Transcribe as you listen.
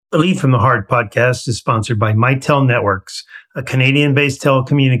The Lead from the Heart podcast is sponsored by Mitel Networks, a Canadian-based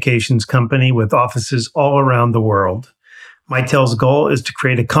telecommunications company with offices all around the world. Mitel's goal is to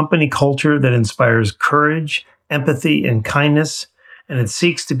create a company culture that inspires courage, empathy, and kindness, and it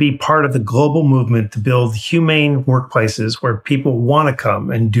seeks to be part of the global movement to build humane workplaces where people want to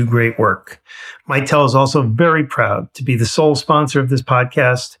come and do great work. Mitel is also very proud to be the sole sponsor of this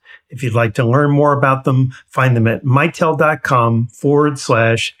podcast. If you'd like to learn more about them, find them at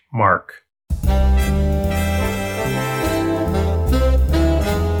mitel.com/Mark.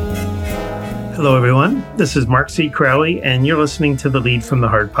 Hello, everyone. This is Mark C. Crowley, and you're listening to the Lead from the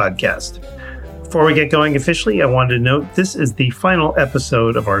Heart podcast. Before we get going officially, I wanted to note this is the final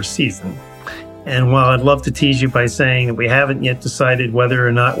episode of our season. And while I'd love to tease you by saying that we haven't yet decided whether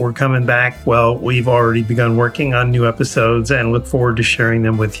or not we're coming back, well, we've already begun working on new episodes and look forward to sharing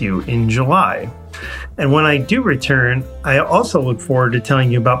them with you in July. And when I do return, I also look forward to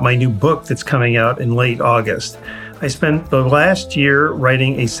telling you about my new book that's coming out in late August. I spent the last year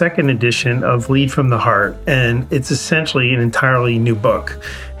writing a second edition of Lead from the Heart, and it's essentially an entirely new book.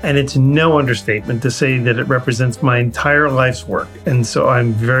 And it's no understatement to say that it represents my entire life's work. And so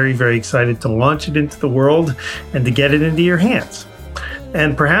I'm very, very excited to launch it into the world and to get it into your hands.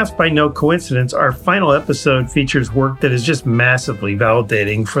 And perhaps by no coincidence, our final episode features work that is just massively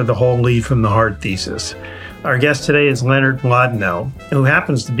validating for the whole Lead from the Heart thesis. Our guest today is Leonard Mlodinow, who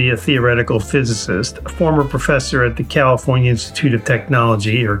happens to be a theoretical physicist, a former professor at the California Institute of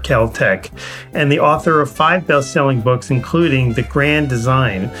Technology, or Caltech, and the author of 5 best-selling books, including The Grand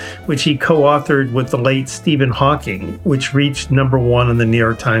Design, which he co-authored with the late Stephen Hawking, which reached number 1 on the New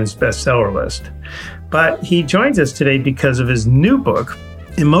York Times bestseller list. But he joins us today because of his new book,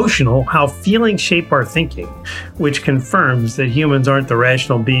 Emotional: How Feelings Shape Our Thinking, which confirms that humans aren't the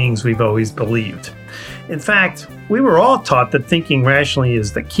rational beings we've always believed. In fact, we were all taught that thinking rationally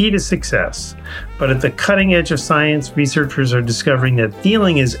is the key to success. But at the cutting edge of science, researchers are discovering that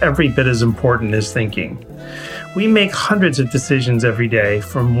feeling is every bit as important as thinking. We make hundreds of decisions every day,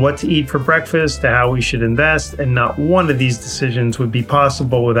 from what to eat for breakfast to how we should invest, and not one of these decisions would be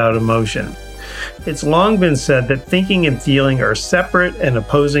possible without emotion. It's long been said that thinking and feeling are separate and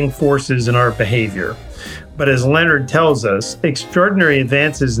opposing forces in our behavior. But as Leonard tells us, extraordinary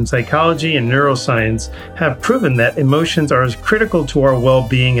advances in psychology and neuroscience have proven that emotions are as critical to our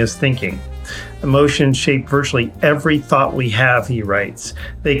well-being as thinking. Emotions shape virtually every thought we have, he writes.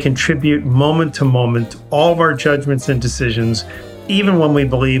 They contribute moment to moment to all of our judgments and decisions, even when we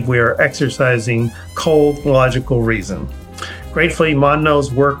believe we are exercising cold, logical reason. Gratefully, Mlodinow's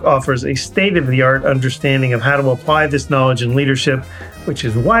work offers a state-of-the-art understanding of how to apply this knowledge in leadership, which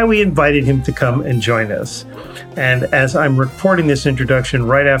is why we invited him to come and join us. And as I'm recording this introduction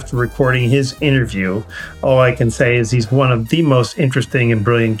right after recording his interview, all I can say is he's one of the most interesting and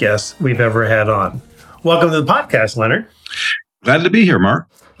brilliant guests we've ever had on. Welcome to the podcast, Leonard. Glad to be here, Mark.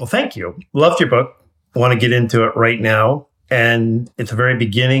 Well, thank you. Loved your book. I want to get into it right now. And at the very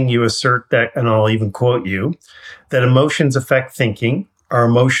beginning, you assert that, and I'll even quote you, that emotions affect thinking. Our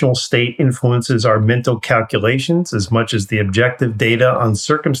emotional state influences our mental calculations as much as the objective data on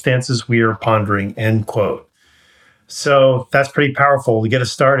circumstances we are pondering, end quote. So that's pretty powerful. To get us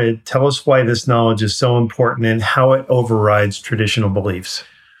started, tell us why this knowledge is so important and how it overrides traditional beliefs.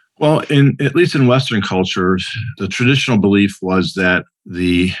 Well, at least in Western cultures, the traditional belief was that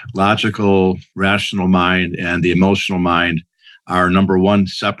the logical, rational mind and the emotional mind are, number one,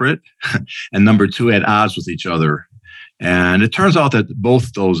 separate, and number two, at odds with each other. And it turns out that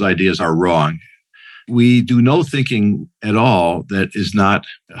both those ideas are wrong. We do no thinking at all that is not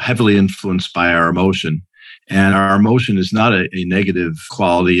heavily influenced by our emotion. And our emotion is not a negative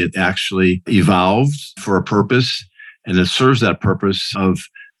quality. It actually evolved for a purpose, and it serves that purpose of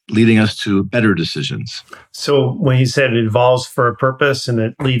leading us to better decisions. So when you said it evolves for a purpose and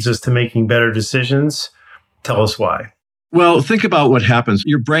it leads us to making better decisions, tell us why. Well, think about what happens.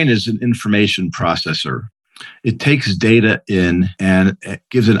 Your brain is an information processor. It takes data in and it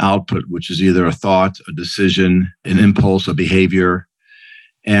gives an output, which is either a thought, a decision, an impulse, a behavior.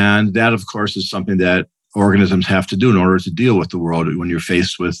 And that, of course, is something that organisms have to do in order to deal with the world when you're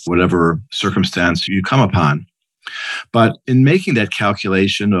faced with whatever circumstance you come upon. But in making that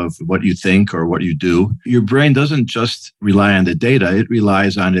calculation of what you think or what you do, your brain doesn't just rely on the data. It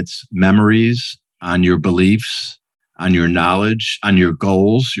relies on its memories, on your beliefs, on your knowledge, on your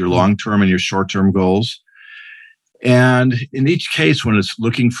goals, your long-term and your short-term goals. And in each case, when it's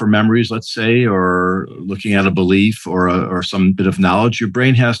looking for memories, let's say, or looking at a belief or some bit of knowledge, your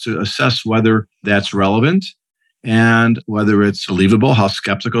brain has to assess whether that's relevant and whether it's believable, how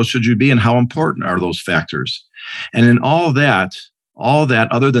skeptical should you be, and how important are those factors. And in all that, all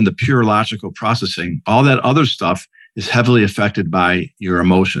that, other than the pure logical processing, all that other stuff is heavily affected by your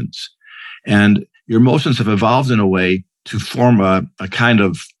emotions. And your emotions have evolved in a way to form a kind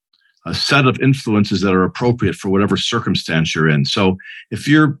of a set of influences that are appropriate for whatever circumstance you're in. So if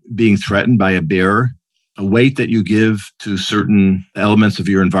you're being threatened by a bear, a weight that you give to certain elements of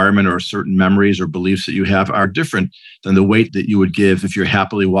your environment or certain memories or beliefs that you have are different than the weight that you would give if you're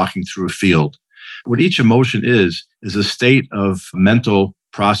happily walking through a field. What each emotion is a state of mental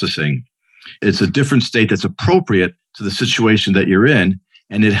processing. It's a different state that's appropriate to the situation that you're in,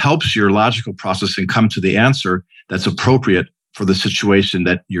 and it helps your logical processing come to the answer that's appropriate for the situation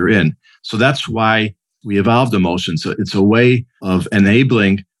that you're in. So that's why we evolved emotions. So it's a way of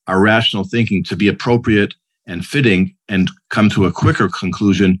enabling our rational thinking to be appropriate and fitting and come to a quicker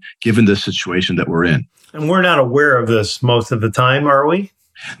conclusion given the situation that we're in. And we're not aware of this most of the time, are we?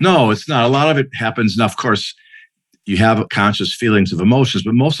 No, it's not. A lot of it happens. Now, of course, you have conscious feelings of emotions,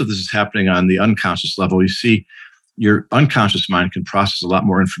 but most of this is happening on the unconscious level. You see, your unconscious mind can process a lot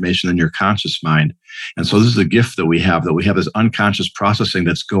more information than your conscious mind. And so this is a gift that we have this unconscious processing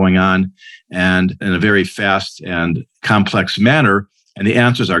that's going on and in a very fast and complex manner. And the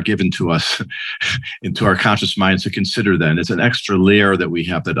answers are given to us into our conscious minds to consider then. It's an extra layer that we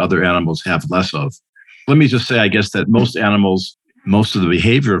have that other animals have less of. Let me just say, I guess, that most of the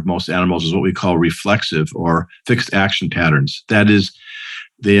behavior of most animals is what we call reflexive or fixed action patterns. That is,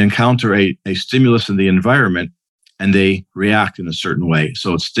 they encounter a stimulus in the environment and they react in a certain way.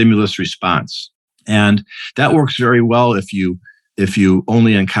 So it's stimulus response. And that works very well if you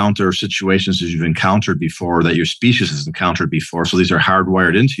only encounter situations that you've encountered before, that your species has encountered before. So these are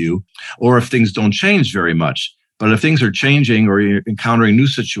hardwired into you, or if things don't change very much. But if things are changing or you're encountering new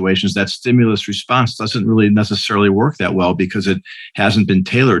situations, that stimulus response doesn't really necessarily work that well because it hasn't been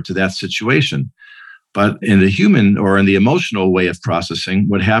tailored to that situation. But in the human or in the emotional way of processing,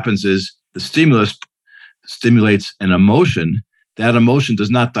 what happens is the stimulus stimulates an emotion. That emotion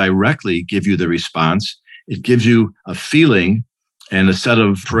does not directly give you the response. It gives you a feeling and a set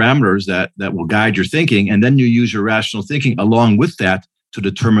of parameters that will guide your thinking. And then you use your rational thinking along with that to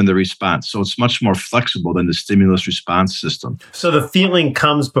determine the response. So it's much more flexible than the stimulus response system. So the feeling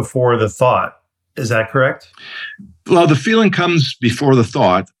comes before the thought. Is that correct? Well, the feeling comes before the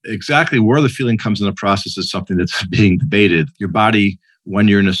thought. Exactly where the feeling comes in the process is something that's being debated. Your body, when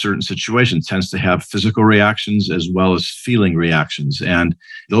you're in a certain situation, tends to have physical reactions as well as feeling reactions. And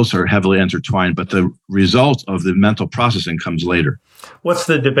those are heavily intertwined, but the result of the mental processing comes later. What's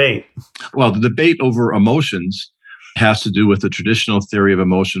the debate? Well, the debate over emotions has to do with the traditional theory of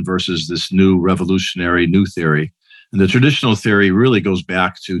emotion versus this new revolutionary new theory. And the traditional theory really goes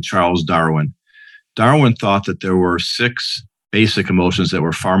back to Charles Darwin. Darwin thought that there were 6 basic emotions that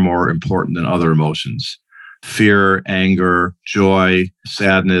were far more important than other emotions: fear, anger, joy,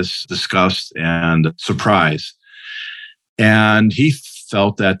 sadness, disgust, and surprise. And he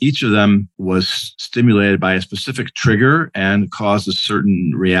felt that each of them was stimulated by a specific trigger and caused a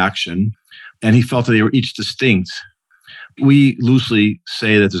certain reaction. And he felt that they were each distinct. We loosely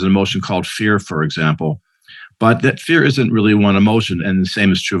say that there's an emotion called fear, for example, but that fear isn't really one emotion. And the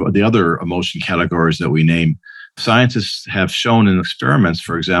same is true of the other emotion categories that we name. Scientists have shown in experiments,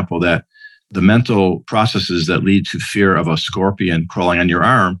 for example, that the mental processes that lead to fear of a scorpion crawling on your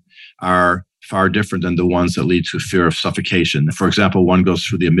arm are far different than the ones that lead to fear of suffocation. For example, one goes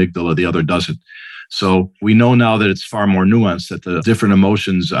through the amygdala, the other doesn't. So we know now that it's far more nuanced, that the different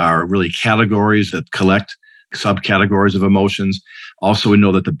emotions are really categories that collect subcategories of emotions. Also, we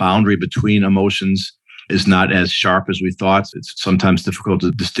know that the boundary between emotions is not as sharp as we thought. It's sometimes difficult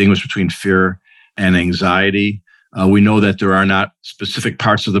to distinguish between fear and anxiety. We know that there are not specific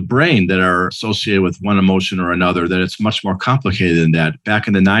parts of the brain that are associated with one emotion or another, that it's much more complicated than that. Back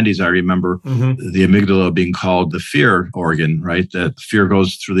in the 90s, I remember the amygdala being called the fear organ, right? That fear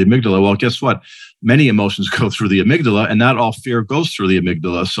goes through the amygdala. Well, guess what? Many emotions go through the amygdala, and not all fear goes through the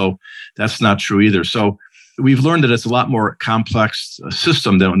amygdala. So that's not true either. So we've learned that it's a lot more complex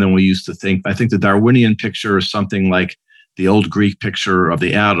system than we used to think. I think the Darwinian picture is something like the old Greek picture of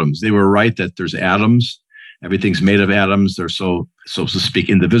the atoms. They were right that there's atoms. Everything's made of atoms. They're so to speak,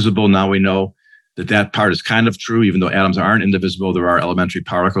 indivisible. Now we know that part is kind of true. Even though atoms aren't indivisible, there are elementary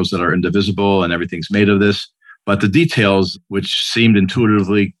particles that are indivisible and everything's made of this. But the details, which seemed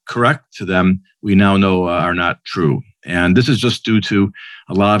intuitively correct to them, we now know are not true. And this is just due to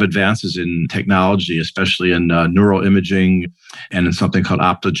a lot of advances in technology, especially in neural imaging and in something called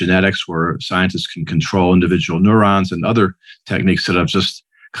optogenetics, where scientists can control individual neurons, and other techniques that have just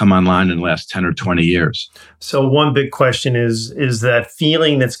come online in the last 10 or 20 years. So one big question is that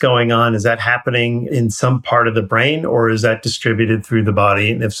feeling that's going on, is that happening in some part of the brain or is that distributed through the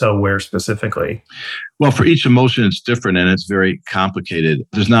body? And if so, where specifically? Well, for each emotion, it's different and it's very complicated.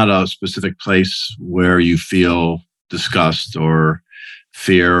 There's not a specific place where you feel disgust or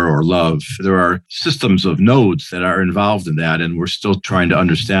fear or love. There are systems of nodes that are involved in that, and we're still trying to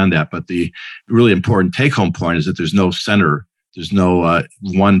understand that. But the really important take-home point is that there's no center. There's no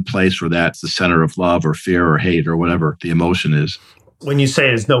one place where that's the center of love or fear or hate or whatever the emotion is. When you say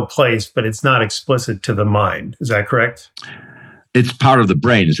there's no place, but it's not explicit to the mind, is that correct? It's part of the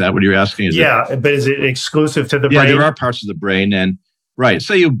brain. Is that what you're asking? But is it exclusive to the brain? Yeah, there are parts of the brain. And right,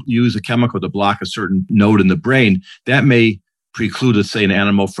 say you use a chemical to block a certain node in the brain, that may preclude, let's say, an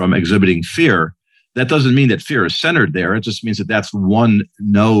animal from exhibiting fear. That doesn't mean that fear is centered there. It just means that that's one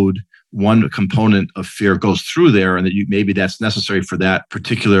node, one component of fear goes through there, and that maybe that's necessary for that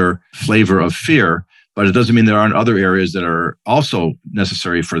particular flavor of fear. But it doesn't mean there aren't other areas that are also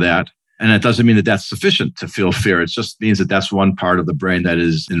necessary for that. And it doesn't mean that that's sufficient to feel fear. It just means that that's one part of the brain that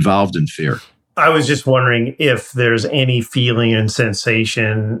is involved in fear. I was just wondering if there's any feeling and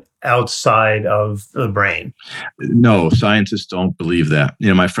sensation outside of the brain. No, scientists don't believe that.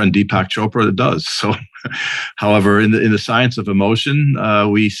 My friend Deepak Chopra does. So, however, in the science of emotion,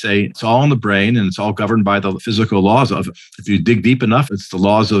 we say it's all in the brain and it's all governed by the physical laws of. If you dig deep enough, it's the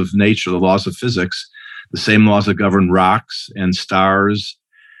laws of nature, the laws of physics, the same laws that govern rocks and stars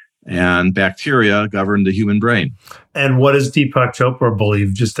and bacteria govern the human brain. And what does Deepak Chopra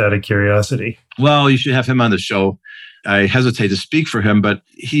believe, just out of curiosity? Well, you should have him on the show. I hesitate to speak for him, but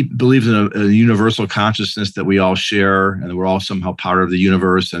he believes in a universal consciousness that we all share, and we're all somehow part of the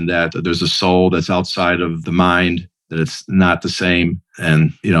universe, and that there's a soul that's outside of the mind, that it's not the same.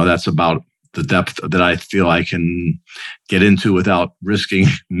 And, that's about the depth that I feel I can get into without risking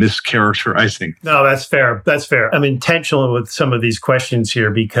mischaracterizing. No, that's fair. That's fair. I'm intentional with some of these questions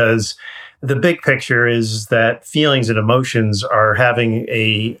here because the big picture is that feelings and emotions are having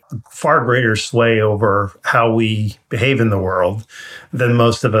a far greater sway over how we behave in the world than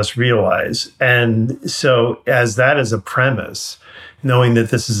most of us realize. And so as that is a premise, knowing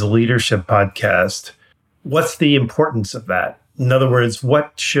that this is a leadership podcast, what's the importance of that? In other words,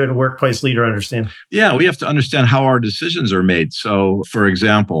 what should a workplace leader understand? Yeah, we have to understand how our decisions are made. So, for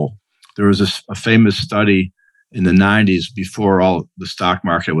example, there was a famous study in the 90s before all the stock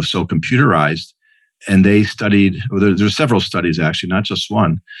market was so computerized. And they studied, there's several studies actually, not just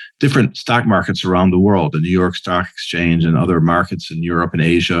one, different stock markets around the world, the New York Stock Exchange and other markets in Europe and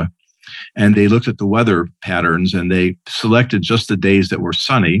Asia. And they looked at the weather patterns and they selected just the days that were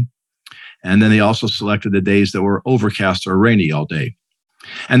sunny. And then they also selected the days that were overcast or rainy all day.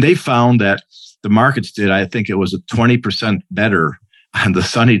 And they found that the markets did, I think it was 20% better on the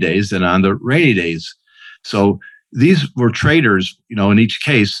sunny days than on the rainy days. So these were traders, in each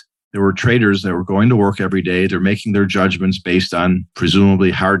case, there were traders that were going to work every day. They're making their judgments based on presumably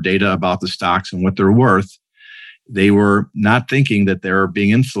hard data about the stocks and what they're worth. They were not thinking that they're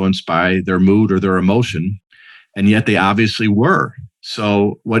being influenced by their mood or their emotion, and yet they obviously were.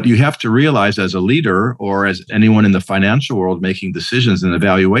 So what you have to realize as a leader or as anyone in the financial world making decisions and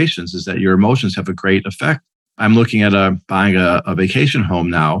evaluations is that your emotions have a great effect. I'm looking at buying a vacation home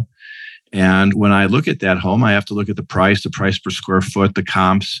now. And when I look at that home, I have to look at the price per square foot, the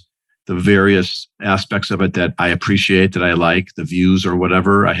comps, the various aspects of it that I appreciate, that I like, the views or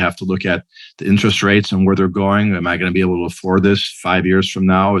whatever. I have to look at the interest rates and where they're going. Am I going to be able to afford this 5 years from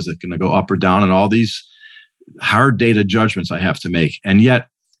now? Is it going to go up or down? And all these hard data judgments I have to make. And yet,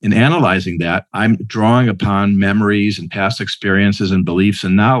 in analyzing that, I'm drawing upon memories and past experiences and beliefs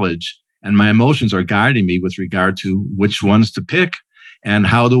and knowledge, and my emotions are guiding me with regard to which ones to pick and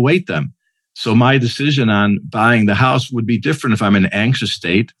how to weight them. So my decision on buying the house would be different if I'm in an anxious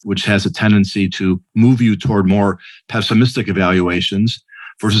state, which has a tendency to move you toward more pessimistic evaluations,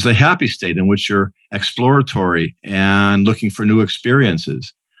 versus a happy state in which you're exploratory and looking for new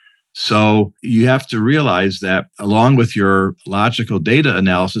experiences. So you have to realize that along with your logical data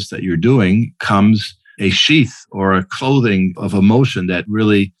analysis that you're doing comes a sheath or a clothing of emotion that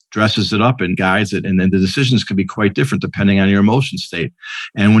really dresses it up and guides it. And then the decisions can be quite different depending on your emotion state.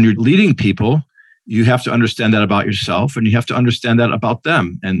 And when you're leading people, you have to understand that about yourself and you have to understand that about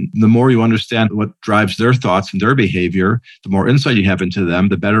them. And the more you understand what drives their thoughts and their behavior, the more insight you have into them,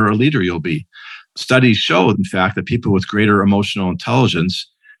 the better a leader you'll be. Studies show, in fact, that people with greater emotional intelligence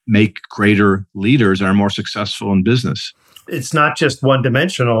make greater leaders and are more successful in business. It's not just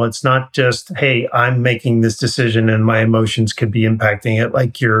one-dimensional. It's not just, hey, I'm making this decision and my emotions could be impacting it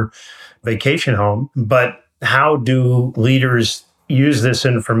like your vacation home. But how do leaders use this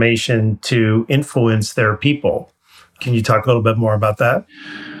information to influence their people. Can you talk a little bit more about that?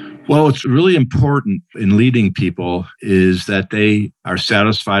 Well, what's really important in leading people is that they are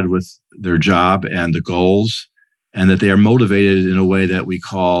satisfied with their job and the goals, and that they are motivated in a way that we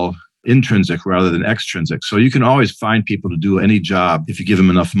call intrinsic rather than extrinsic. So you can always find people to do any job if you give them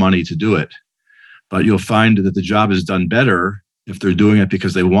enough money to do it. But you'll find that the job is done better if they're doing it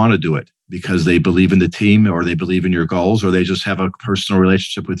because they want to do it, because they believe in the team, or they believe in your goals, or they just have a personal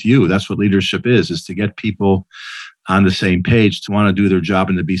relationship with you. That's what leadership is to get people on the same page, to want to do their job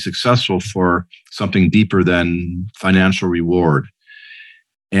and to be successful for something deeper than financial reward.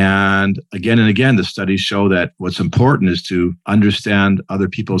 And again, the studies show that what's important is to understand other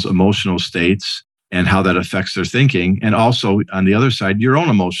people's emotional states and how that affects their thinking. And also, on the other side, your own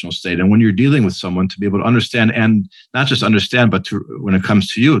emotional state. And when you're dealing with someone, to be able to understand, and not just understand, but to, when it comes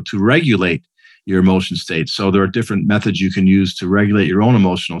to you, to regulate your emotion state. So there are different methods you can use to regulate your own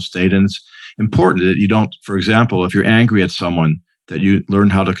emotional state. And it's important that you don't, for example, if you're angry at someone, that you learn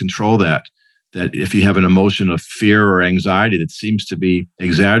how to control that. That if you have an emotion of fear or anxiety that seems to be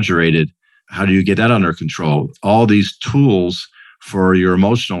exaggerated, how do you get that under control? All these tools for your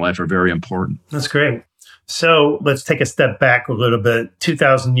emotional life are very important. That's great. So let's take a step back a little bit.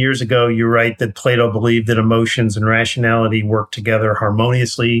 2,000 years ago, you write that Plato believed that emotions and rationality work together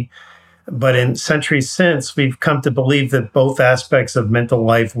harmoniously. But in centuries since, we've come to believe that both aspects of mental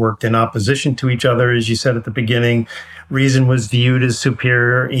life worked in opposition to each other. As you said at the beginning, reason was viewed as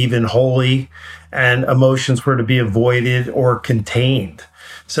superior, even holy, and emotions were to be avoided or contained.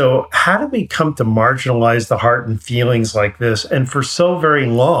 So how do we come to marginalize the heart and feelings like this, and for so very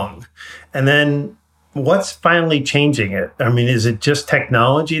long? And then what's finally changing it? I mean, is it just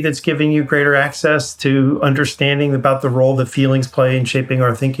technology that's giving you greater access to understanding about the role that feelings play in shaping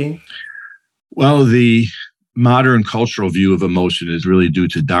our thinking? Well, the modern cultural view of emotion is really due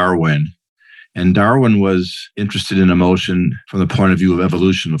to Darwin. And Darwin was interested in emotion from the point of view of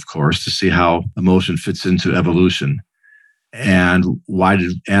evolution, of course, to see how emotion fits into evolution. And why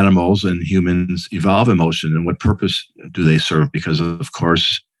did animals and humans evolve emotion, and what purpose do they serve? Because, of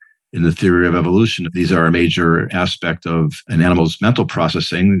course, in the theory of evolution, these are a major aspect of an animal's mental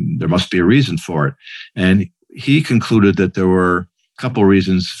processing. There must be a reason for it. And he concluded that there were a couple of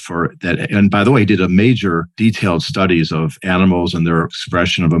reasons for that. And by the way, he did a major detailed studies of animals and their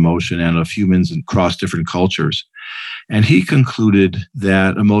expression of emotion, and of humans across different cultures. And he concluded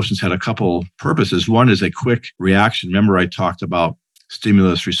that emotions had a couple purposes. One is a quick reaction. Remember, I talked about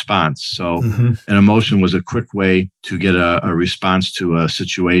stimulus response. So an emotion was a quick way to get a response to a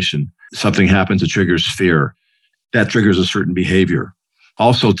situation. Something happens, it triggers fear. That triggers a certain behavior.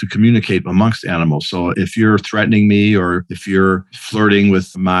 Also to communicate amongst animals. So if you're threatening me, or if you're flirting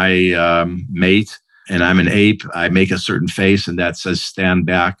with my mate, and I'm an ape, I make a certain face and that says stand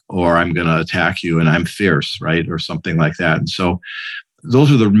back, or I'm going to attack you and I'm fierce, right? Or something like that. And so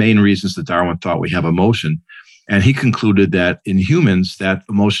those are the main reasons that Darwin thought we have emotion. And he concluded that in humans, that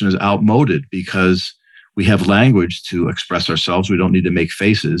emotion is outmoded because we have language to express ourselves. We don't need to make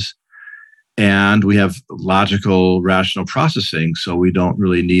faces. And we have logical, rational processing. So we don't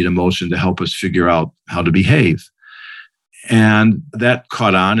really need emotion to help us figure out how to behave. And that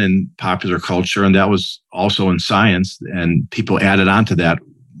caught on in popular culture, and that was also in science. And people added on to that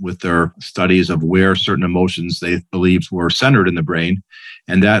with their studies of where certain emotions they believed were centered in the brain.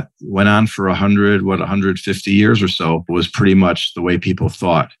 And that went on for 150 years or so, was pretty much the way people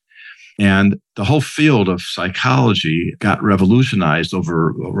thought. And the whole field of psychology got revolutionized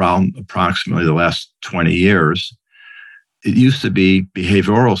over around approximately the last 20 years. It used to be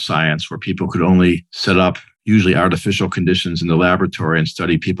behavioral science, where people could only set up usually artificial conditions in the laboratory and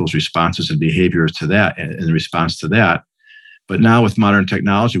study people's responses and behaviors to that, in response to that. But now with modern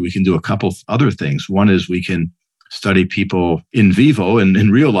technology, we can do a couple other things. One is we can study people in vivo and in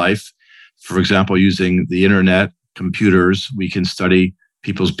real life. For example, using the internet, computers, we can study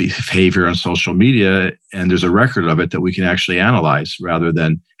people's behavior on social media, and there's a record of it that we can actually analyze rather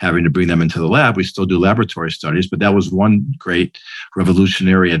than having to bring them into the lab. We still do laboratory studies, but that was one great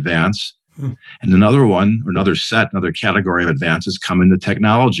revolutionary advance. And another category of advances come in the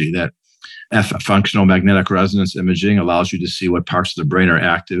technology that functional magnetic resonance imaging allows you to see what parts of the brain are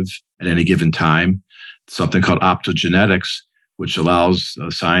active at any given time. Something called optogenetics, which allows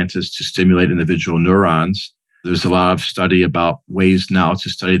scientists to stimulate individual neurons. There's a lot of study about ways now to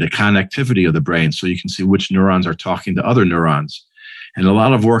study the connectivity of the brain, so you can see which neurons are talking to other neurons. And a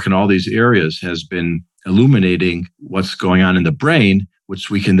lot of work in all these areas has been illuminating what's going on in the brain,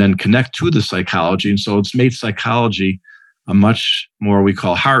 which we can then connect to the psychology. And so it's made psychology a much more we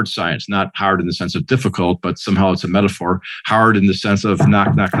call hard science, not hard in the sense of difficult, but somehow it's a metaphor, hard in the sense of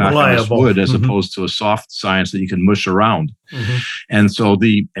knock, knock, knock on this wood, as opposed to a soft science that you can mush around. And so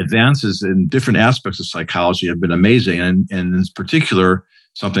the advances in different aspects of psychology have been amazing. And in particular,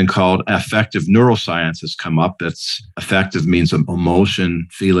 something called affective neuroscience has come up. That's affective means emotion,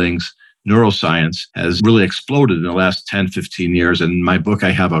 feelings. Neuroscience has really exploded in the last 10, 15 years. And in my book, I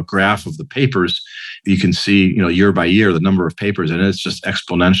have a graph of the papers. You can see, year by year, the number of papers, and it's just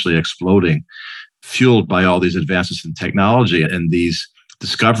exponentially exploding, fueled by all these advances in technology and these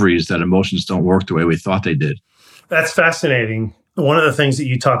discoveries that emotions don't work the way we thought they did. That's fascinating. One of the things that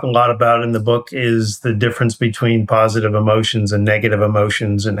you talk a lot about in the book is the difference between positive emotions and negative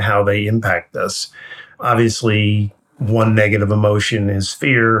emotions and how they impact us. Obviously, one negative emotion is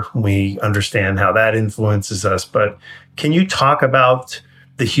fear. We understand how that influences us. But can you talk about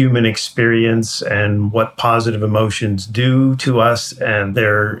the human experience and what positive emotions do to us and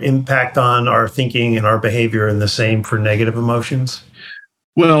their impact on our thinking and our behavior, and the same for negative emotions?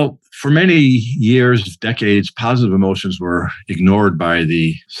 Well, for many years, decades, positive emotions were ignored by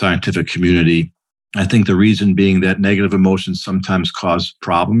the scientific community. I think the reason being that negative emotions sometimes cause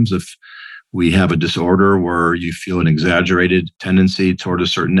problems. If we have a disorder where you feel an exaggerated tendency toward a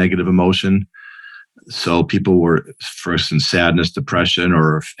certain negative emotion. So people were, for instance, sadness, depression,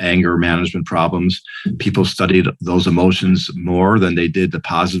 or anger management problems. People studied those emotions more than they did the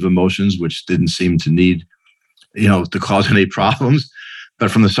positive emotions, which didn't seem to need, to cause any problems.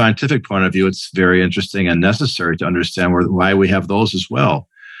 But from the scientific point of view, it's very interesting and necessary to understand why we have those as well.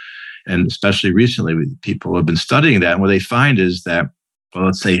 And especially recently, people have been studying that. And what they find is that, well,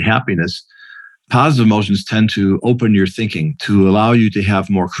 let's say happiness, positive emotions tend to open your thinking, to allow you to have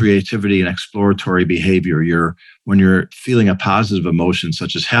more creativity and exploratory behavior. When you're feeling a positive emotion,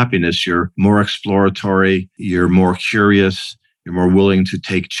 such as happiness, you're more exploratory, you're more curious, you're more willing to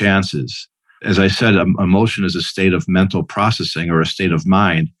take chances. As I said, emotion is a state of mental processing or a state of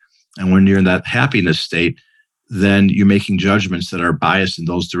mind. And when you're in that happiness state, then you're making judgments that are biased in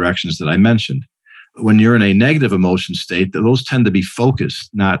those directions that I mentioned. When you're in a negative emotion state, those tend to be focused,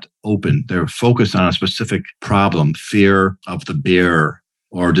 not open. They're focused on a specific problem, fear of the bear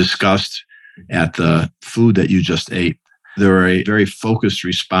or disgust at the food that you just ate. They're a very focused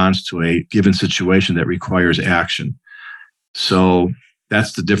response to a given situation that requires action. So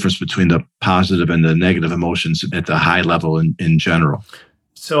that's the difference between the positive and the negative emotions at the high level in general.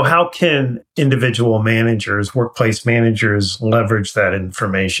 So how can individual managers, workplace managers, leverage that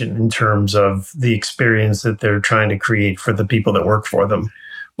information in terms of the experience that they're trying to create for the people that work for them?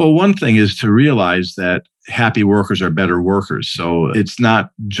 Well, one thing is to realize that happy workers are better workers. So it's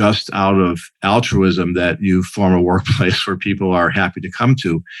not just out of altruism that you form a workplace where people are happy to come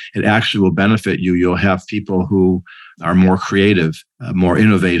to. It actually will benefit you. You'll have people who are more creative, more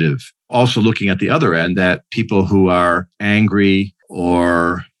innovative. Also looking at the other end, that people who are angry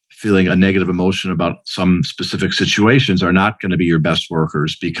or feeling a negative emotion about some specific situations are not going to be your best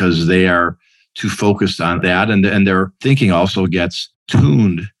workers because they are too focused on that. And their thinking also gets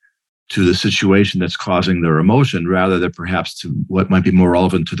tuned to the situation that's causing their emotion rather than perhaps to what might be more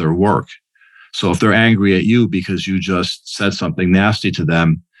relevant to their work. So if they're angry at you because you just said something nasty to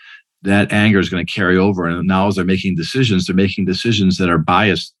them, that anger is going to carry over. And now as they're making decisions that are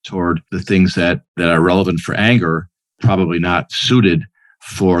biased toward the things that are relevant for anger, probably not suited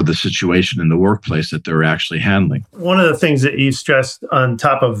for the situation in the workplace that they're actually handling. One of the things that you stressed on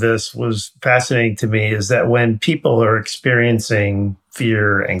top of this was fascinating to me is that when people are experiencing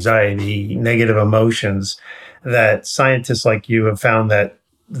fear, anxiety, negative emotions, that scientists like you have found that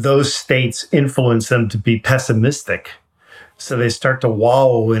those states influence them to be pessimistic. So they start to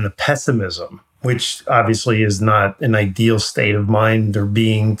wallow in a pessimism, which obviously is not an ideal state of mind or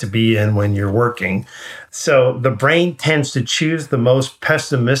being to be in when you're working. So the brain tends to choose the most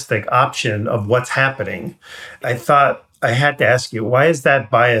pessimistic option of what's happening. I thought I had to ask you, why is that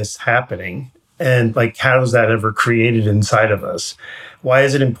bias happening? And how is that ever created inside of us? Why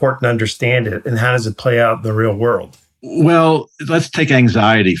is it important to understand it? And how does it play out in the real world? Well, let's take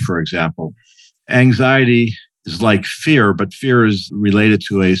anxiety, for example. Anxiety is like fear, but fear is related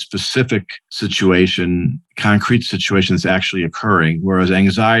to a specific situation, concrete situation that's actually occurring, whereas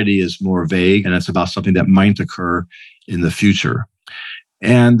anxiety is more vague and it's about something that might occur in the future.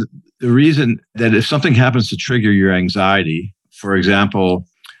 And the reason that if something happens to trigger your anxiety, for example,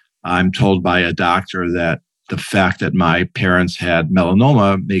 I'm told by a doctor that the fact that my parents had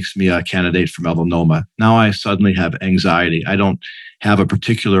melanoma makes me a candidate for melanoma. Now I suddenly have anxiety. I don't have a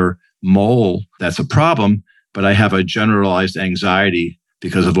particular mole that's a problem, but I have a generalized anxiety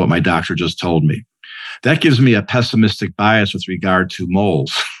because of what my doctor just told me. That gives me a pessimistic bias with regard to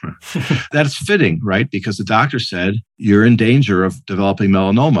moles. That's fitting, right? Because the doctor said, you're in danger of developing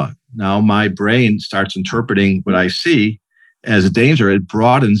melanoma. Now my brain starts interpreting what I see as a danger. It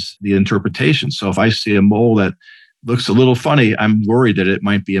broadens the interpretation. So if I see a mole that looks a little funny, I'm worried that it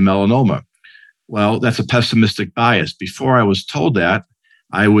might be a melanoma. Well, that's a pessimistic bias. Before I was told that,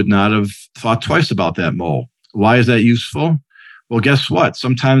 I would not have thought twice about that mole. Why is that useful? Well, guess what?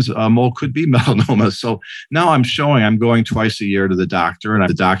 Sometimes a mole could be melanoma. So now I'm going twice a year to the doctor, and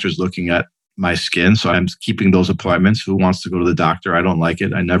the doctor's looking at my skin. So I'm keeping those appointments. Who wants to go to the doctor? I don't like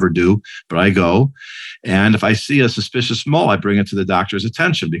it. I never do, but I go. And if I see a suspicious mole, I bring it to the doctor's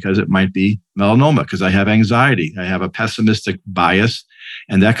attention because it might be melanoma, because I have anxiety. I have a pessimistic bias,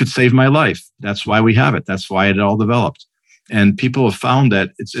 and that could save my life. That's why we have it. That's why it all developed. And people have found that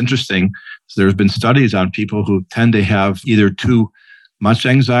it's interesting. So there's been studies on people who tend to have either too much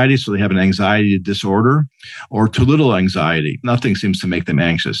anxiety, so they have an anxiety disorder, or too little anxiety. Nothing seems to make them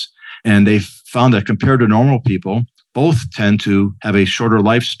anxious. And they found that compared to normal people, both tend to have a shorter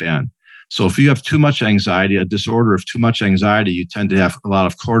lifespan. So if you have too much anxiety, a disorder of too much anxiety, you tend to have a lot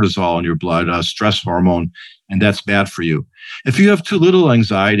of cortisol in your blood, a stress hormone, and that's bad for you. If you have too little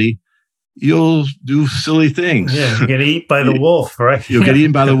anxiety, you'll do silly things. Yeah, you get eaten by the wolf, right? You'll get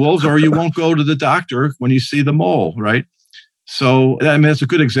eaten by the wolves, or you won't go to the doctor when you see the mole, right? So, I mean, that's a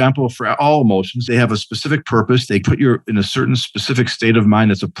good example for all emotions. They have a specific purpose. They put you in a certain specific state of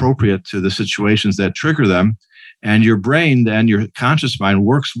mind that's appropriate to the situations that trigger them. And your brain, then your conscious mind,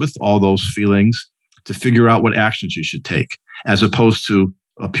 works with all those feelings to figure out what actions you should take, as opposed to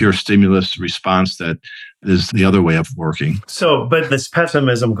a pure stimulus response that is the other way of working. So, but this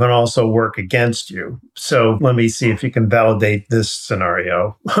pessimism can also work against you. So let me see if you can validate this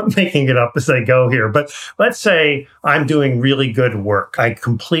scenario. I'm making it up as I go here. But let's say I'm doing really good work. I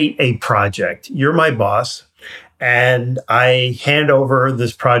complete a project. You're my boss. And I hand over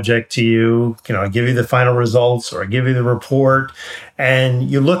this project to you, I give you the final results, or I give you the report, and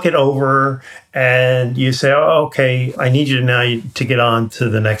you look it over and you say, oh, okay, I need you now to get on to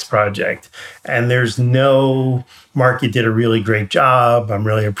the next project. And there's no, Mark, you did a really great job. I'm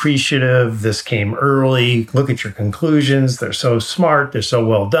really appreciative. This came early. Look at your conclusions. They're so smart. They're so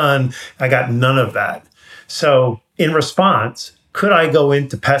well done. I got none of that. So in response, could I go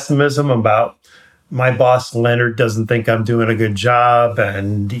into pessimism about, my boss, Leonard, doesn't think I'm doing a good job.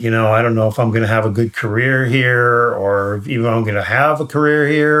 And, I don't know if I'm going to have a good career here, or if even I'm going to have a career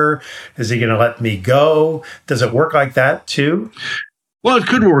here. Is he going to let me go? Does it work like that too? Well, it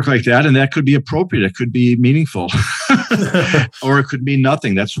could work like that, and that could be appropriate. It could be meaningful, or it could mean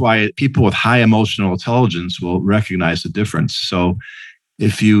nothing. That's why people with high emotional intelligence will recognize the difference. So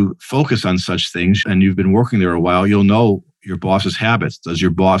if you focus on such things and you've been working there a while, you'll know your boss's habits. Does your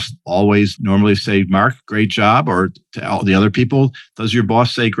boss always normally say, Mark, great job? Or to all the other people, does your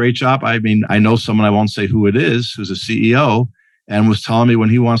boss say, great job? I mean, I know someone, I won't say who it is, who's a CEO, and was telling me when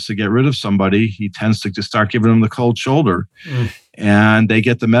he wants to get rid of somebody, he tends to just start giving them the cold shoulder. And they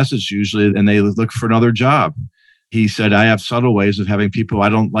get the message usually, and they look for another job. He said, I have subtle ways of having people. I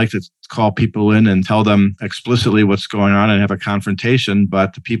don't like to call people in and tell them explicitly what's going on and have a confrontation,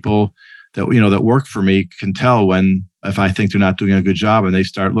 but the people that that work for me can tell if I think they're not doing a good job, and they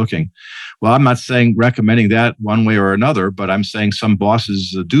start looking. Well, I'm not recommending that one way or another, but I'm saying some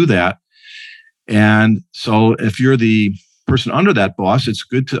bosses do that. And so if you're the person under that boss, it's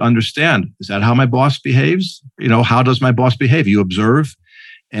good to understand, is that how my boss behaves? How does my boss behave? You observe.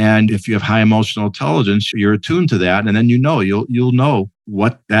 And if you have high emotional intelligence, you're attuned to that. And then you'll know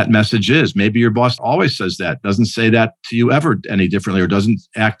what that message is. Maybe your boss always says that, doesn't say that to you ever any differently, or doesn't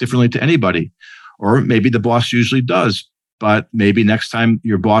act differently to anybody. Or maybe the boss usually does, but maybe next time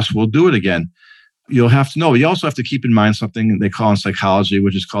your boss will do it again. You'll have to know. You also have to keep in mind something they call in psychology,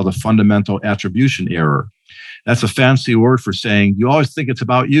 which is called a fundamental attribution error. That's a fancy word for saying you always think it's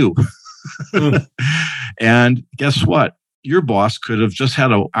about you. And guess what? Your boss could have just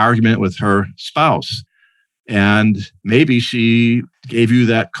had an argument with her spouse. And maybe she gave you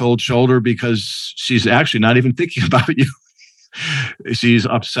that cold shoulder because she's actually not even thinking about you. She's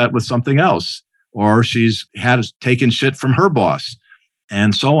upset with something else, or she's taken shit from her boss,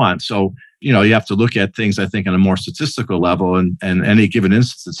 and so on. So, you have to look at things, I think, on a more statistical level. And any given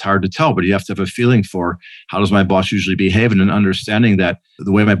instance, it's hard to tell, but you have to have a feeling for how does my boss usually behave, and understanding that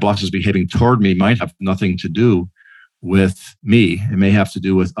the way my boss is behaving toward me might have nothing to do with me. It may have to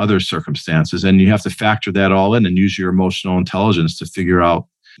do with other circumstances. And you have to factor that all in and use your emotional intelligence to figure out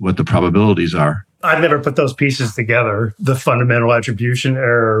what the probabilities are. I've never put those pieces together. The fundamental attribution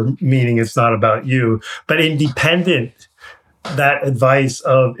error, meaning it's not about you, but independent that advice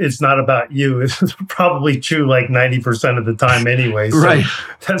of it's not about you is probably true like 90% of the time anyway. So Right.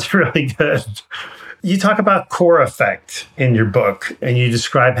 That's really good. You talk about core effect in your book, and you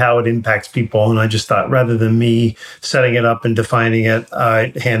describe how it impacts people. And I just thought, rather than me setting it up and defining it,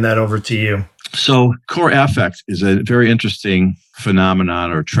 I'd hand that over to you. So core affect is a very interesting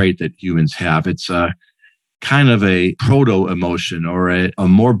phenomenon or trait that humans have. It's a kind of a proto-emotion or a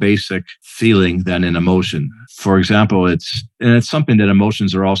more basic feeling than an emotion. For example, it's something that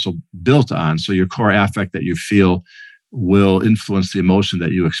emotions are also built on. So your core affect that you feel will influence the emotion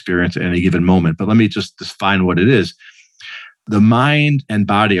that you experience at any given moment. But let me just define what it is. The mind and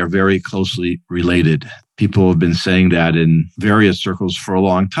body are very closely related. People have been saying that in various circles for a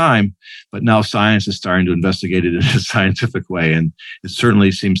long time, but now science is starting to investigate it in a scientific way, and it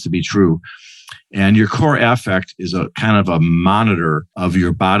certainly seems to be true. And your core affect is a kind of a monitor of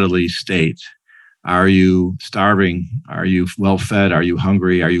your bodily state. Are you starving? Are you well fed? Are you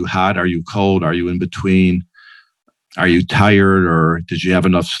hungry? Are you hot? Are you cold? Are you in between? Are you tired, or did you have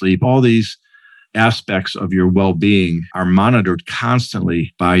enough sleep? All these aspects of your well-being are monitored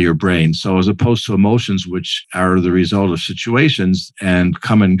constantly by your brain. So as opposed to emotions, which are the result of situations and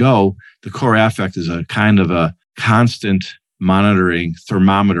come and go, the core affect is a kind of a constant monitoring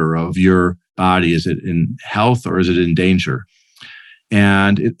thermometer of your body. Is it in health or is it in danger?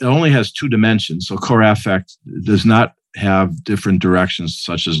 And it only has two dimensions. So core affect does not have different directions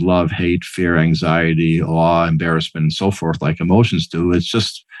such as love, hate, fear, anxiety, awe, embarrassment, and so forth, like emotions do. It's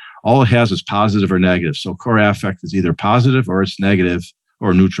just all it has is positive or negative. So core affect is either positive or it's negative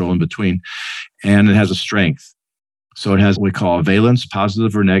or neutral in between. And it has a strength. So it has what we call a valence,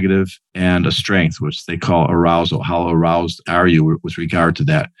 positive or negative, and a strength, which they call arousal. How aroused are you with regard to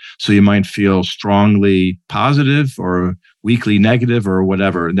that? So you might feel strongly positive or weakly negative or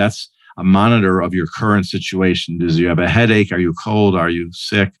whatever. And that's a monitor of your current situation. Do you have a headache? Are you cold? Are you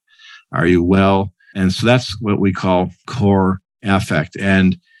sick? Are you well? And so that's what we call core affect.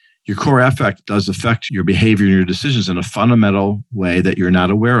 And your core affect does affect your behavior and your decisions in a fundamental way that you're not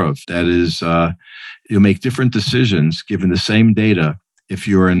aware of. That is, you'll make different decisions given the same data if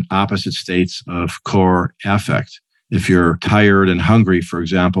you're in opposite states of core affect. If you're tired and hungry, for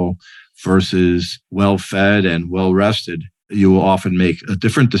example, versus well-fed and well-rested, you will often make a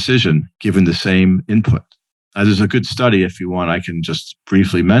different decision given the same input. There's a good study, if you want, I can just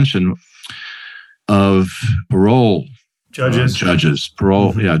briefly mention, of parole judges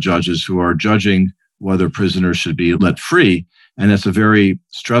judges who are judging whether prisoners should be let free. And that's a very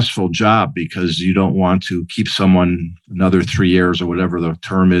stressful job because you don't want to keep someone another 3 years or whatever the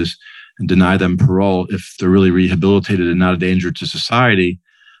term is and deny them parole if they're really rehabilitated and not a danger to society.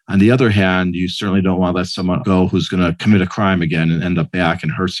 On the other hand, you certainly don't want to let someone go who's going to commit a crime again and end up back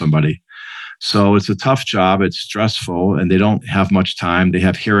and hurt somebody. So it's a tough job. It's stressful, and they don't have much time. They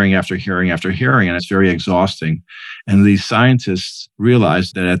have hearing after hearing after hearing, and it's very exhausting. And these scientists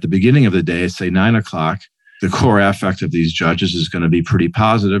realize that at the beginning of the day, say 9 o'clock, the core affect of these judges is going to be pretty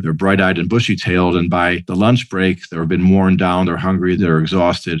positive. They're bright-eyed and bushy-tailed, and by the lunch break, they've been worn down, they're hungry, they're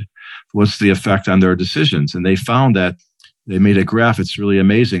exhausted. What's the effect on their decisions? And they found that they made a graph. It's really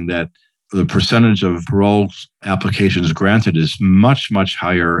amazing that the percentage of parole applications granted is much, much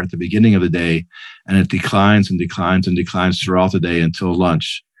higher at the beginning of the day, and it declines and declines and declines throughout the day until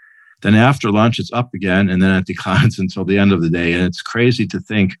lunch. Then after lunch, it's up again, and then it declines until the end of the day. And it's crazy to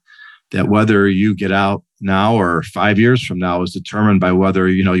think that whether you get out now or 5 years from now is determined by whether,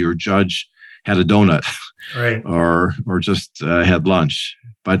 your judge had a donut, right, or just had lunch.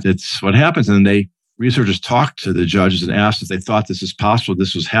 But it's what happens. And researchers talked to the judges and asked if they thought this is possible,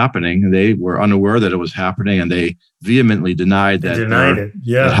 this was happening. And they were unaware that it was happening, and they vehemently denied it.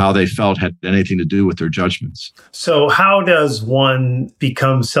 Yeah. That how they felt had anything to do with their judgments. So how does one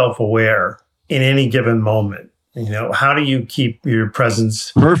become self-aware in any given moment? How do you keep your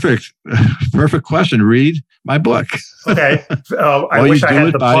presence? Perfect question. Read my book. Okay. I wish I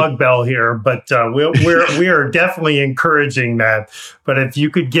had the plug bell here, but we are definitely encouraging that. But if you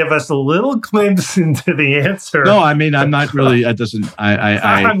could give us a little glimpse into the answer. No, I mean, I'm not really, it doesn't,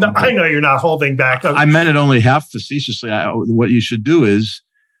 I know you're not holding back. I meant it only half facetiously. What you should do is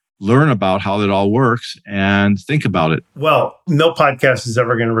learn about how it all works and think about it. Well, no podcast is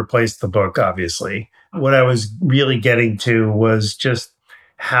ever going to replace the book, obviously. What I was really getting to was just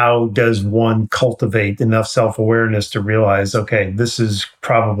how does one cultivate enough self-awareness to realize, okay, this is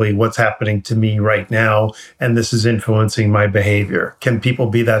probably what's happening to me right now, and this is influencing my behavior. Can people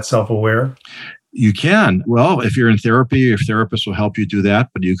be that self-aware? You can. Well, if you're in therapy, your therapist will help you do that,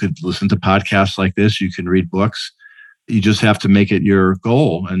 but you could listen to podcasts like this. You can read books. You just have to make it your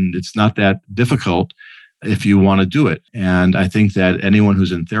goal, and it's not that difficult. if you want to do it. And I think that anyone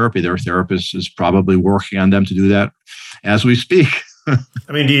who's in therapy, their therapist is probably working on them to do that as we speak.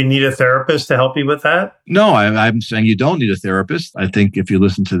 I mean, do you need a therapist to help you with that? No, I'm saying you don't need a therapist. I think if you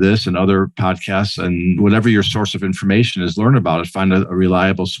listen to this and other podcasts and whatever your source of information is, learn about it. Find a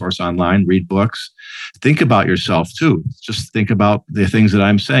reliable source online, read books. Think about yourself too. Just think about the things that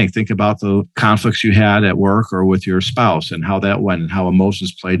I'm saying. Think about the conflicts you had at work or with your spouse and how that went and how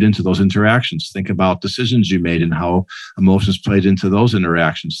emotions played into those interactions. Think about decisions you made and how emotions played into those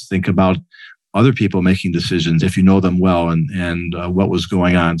interactions. Think about other people making decisions if you know them well and what was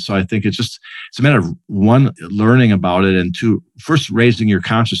going on. So I think it's a matter of one, learning about it, and two, first raising your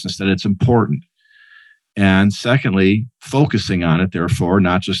consciousness that it's important. And secondly, focusing on it, therefore,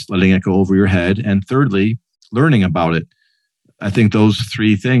 not just letting it go over your head. And thirdly, learning about it. I think those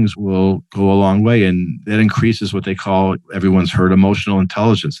three things will go a long way, and that increases what they call, everyone's heard, emotional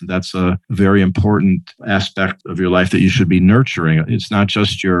intelligence. And that's a very important aspect of your life that you should be nurturing. It's not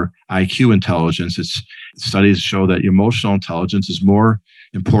just your IQ intelligence. Studies show that your emotional intelligence is more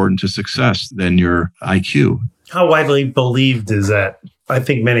important to success than your IQ. How widely believed is that? I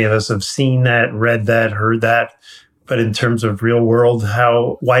think many of us have seen that, read that, heard that. But in terms of real world,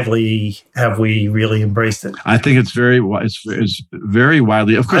 how widely have we really embraced it? I think it's very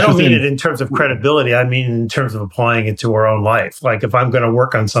widely. Of course, I don't mean it in terms of credibility. I mean in terms of applying it to our own life. Like if I'm going to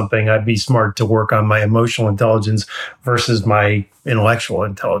work on something, I'd be smart to work on my emotional intelligence versus my intellectual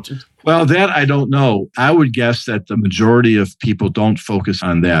intelligence. Well, that I don't know. I would guess that the majority of people don't focus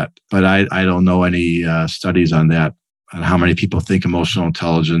on that, but I don't know any studies on that, on how many people think emotional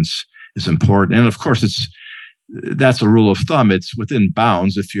intelligence is important. And of course, that's a rule of thumb. It's within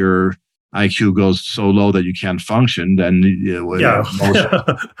bounds. If your IQ goes so low that you can't function, then yeah.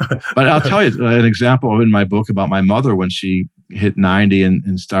 But I'll tell you an example in my book about my mother when she hit 90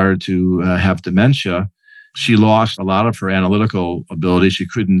 and started to have dementia. She lost a lot of her analytical ability. She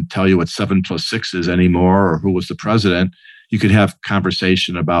couldn't tell you what 7 + 6 is anymore, or who was the president. You could have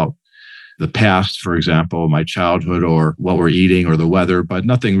conversation about the past, for example, my childhood, or what we're eating, or the weather, but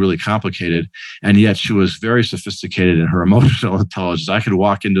nothing really complicated. And yet she was very sophisticated in her emotional intelligence. I could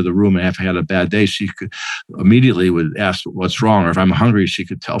walk into the room and if I had a bad day, she could immediately would ask what's wrong, or if I'm hungry, she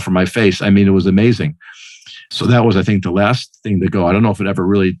could tell from my face. I mean, it was amazing. So that was, I think, the last thing to go. I don't know if it ever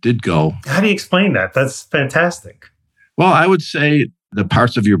really did go. How do you explain that? That's fantastic. Well, I would say the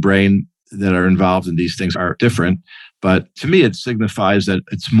parts of your brain that are involved in these things are different. But to me, it signifies that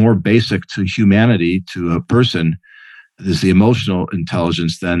it's more basic to humanity, to a person, is the emotional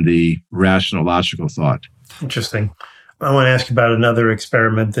intelligence than the rational, logical thought. Interesting. I want to ask you about another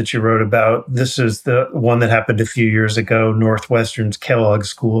experiment that you wrote about. This is the one that happened a few years ago, Northwestern's Kellogg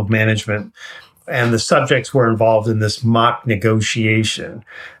School of Management. And the subjects were involved in this mock negotiation,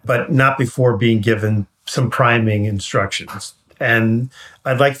 but not before being given some priming instructions. And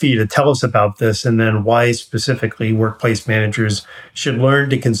I'd like for you to tell us about this, and then why specifically workplace managers should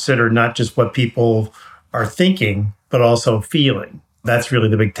learn to consider not just what people are thinking, but also feeling. That's really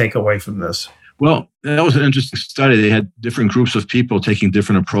the big takeaway from this. Well, that was an interesting study. They had different groups of people taking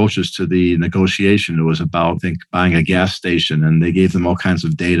different approaches to the negotiation. It was about, I think, buying a gas station, and they gave them all kinds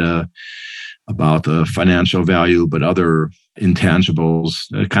of data about the financial value, but other intangibles,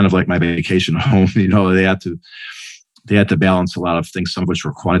 kind of like my vacation home. They had to balance a lot of things, some of which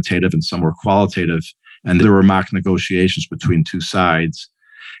were quantitative and some were qualitative. And there were mock negotiations between two sides.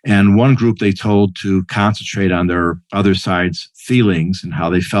 And one group they told to concentrate on their other side's feelings and how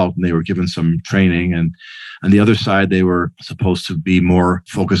they felt, and they were given some training. And on the other side, they were supposed to be more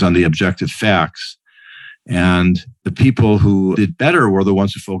focused on the objective facts. And the people who did better were the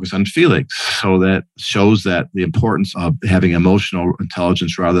ones who focused on feelings. So that shows that the importance of having emotional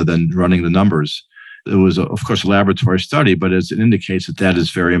intelligence rather than running the numbers. It was, of course, a laboratory study, but it indicates that that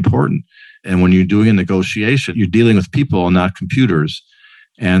is very important. And when you're doing a negotiation, you're dealing with people and not computers.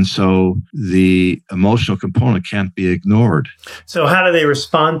 And so the emotional component can't be ignored. So how do they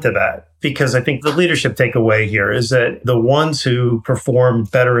respond to that? Because I think the leadership takeaway here is that the ones who performed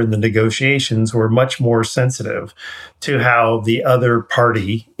better in the negotiations were much more sensitive to how the other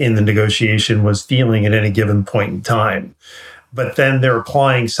party in the negotiation was feeling at any given point in time. But then they're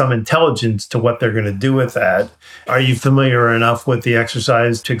applying some intelligence to what they're going to do with that. Are you familiar enough with the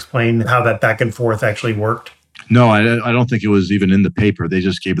exercise to explain how that back and forth actually worked? No, I don't think it was even in the paper. They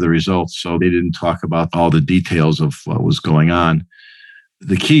just gave the results. So they didn't talk about all the details of what was going on.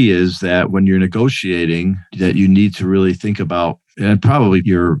 The key is that when you're negotiating, that you need to really think about, and probably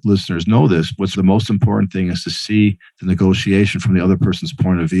your listeners know this, what's the most important thing is to see the negotiation from the other person's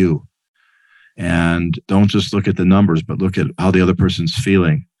point of view. And don't just look at the numbers, but look at how the other person's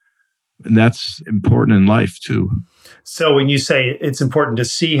feeling. And that's important in life too. So when you say it's important to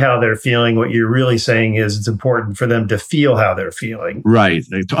see how they're feeling, what you're really saying is it's important for them to feel how they're feeling. Right.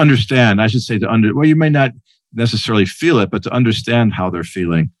 To understand, I should say well, you may not necessarily feel it, but to understand how they're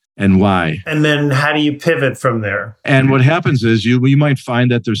feeling and why. And then how do you pivot from there? And what happens is you might find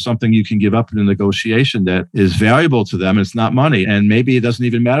that there's something you can give up in a negotiation that is valuable to them. It's not money, and maybe it doesn't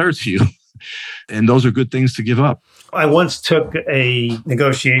even matter to you. And those are good things to give up. I once took a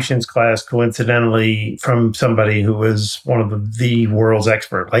negotiations class, coincidentally, from somebody who was one of the world's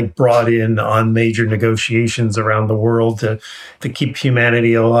expert, like brought in on major negotiations around the world to keep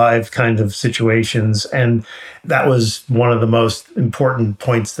humanity alive kind of situations. And that was one of the most important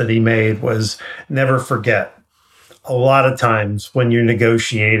points that he made was never forget. A lot of times when you're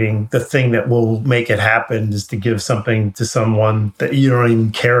negotiating, the thing that will make it happen is to give something to someone that you don't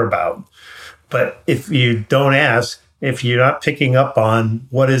even care about. But if you don't ask, if you're not picking up on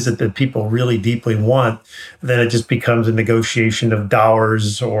what is it that people really deeply want, then it just becomes a negotiation of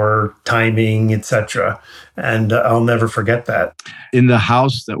dollars or timing, etc. And I'll never forget that. In the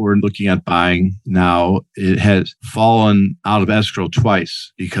house that we're looking at buying now, it has fallen out of escrow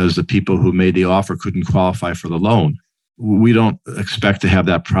twice because the people who made the offer couldn't qualify for the loan. We don't expect to have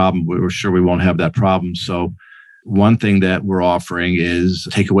that problem. We're sure we won't have that problem. So one thing that we're offering is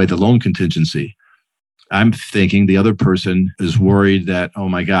take away the loan contingency. I'm thinking the other person is worried that, oh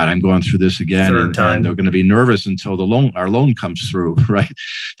my God, I'm going through this again. And they're going to be nervous until our loan comes through, right?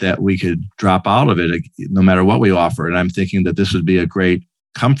 That we could drop out of it no matter what we offer. And I'm thinking that this would be a great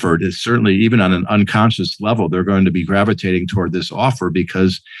comfort. It's certainly, even on an unconscious level, they're going to be gravitating toward this offer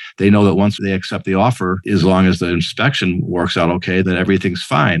because they know that once they accept the offer, as long as the inspection works out okay, that everything's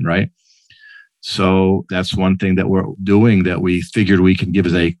fine, right? So that's one thing that we're doing that we figured we can give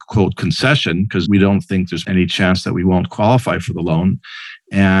as a quote concession because we don't think there's any chance that we won't qualify for the loan.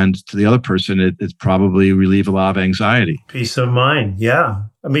 And to the other person, it's probably relieve a lot of anxiety. Peace of mind. Yeah.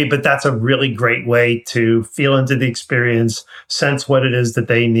 I mean, but that's a really great way to feel into the experience, sense what it is that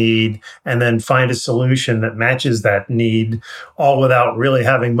they need, and then find a solution that matches that need, all without really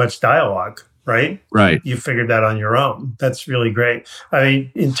having much dialogue. Right? Right. You figured that on your own. That's really great. I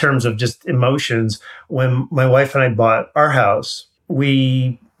mean, in terms of just emotions, when my wife and I bought our house,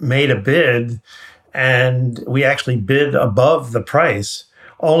 we made a bid and we actually bid above the price,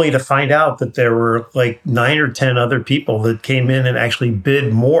 only to find out that there were like 9 or 10 other people that came in and actually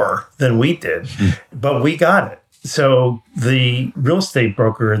bid more than we did. But we got it. So the real estate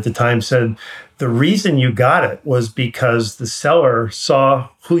broker at the time said, the reason you got it was because the seller saw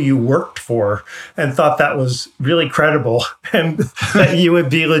who you worked for and thought that was really credible and that you would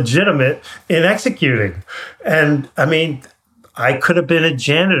be legitimate in executing. And I mean, I could have been a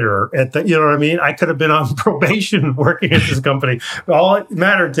janitor at the, you know what I mean? I could have been on probation working at this company. All it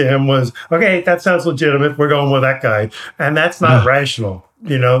mattered to him was, okay, that sounds legitimate. We're going with that guy. And that's not rational.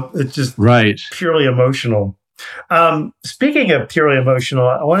 You know, it's just purely emotional. Speaking of purely emotional,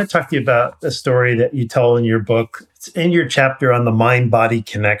 I want to talk to you about a story that you tell in your book. It's in your chapter on the mind-body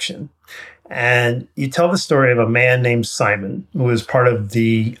connection. And you tell the story of a man named Simon, who was part of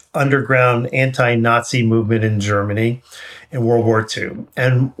the underground anti-Nazi movement in Germany in World War II.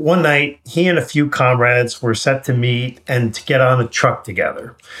 And one night, he and a few comrades were set to meet and to get on a truck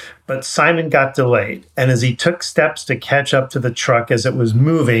together. But Simon got delayed. And as he took steps to catch up to the truck as it was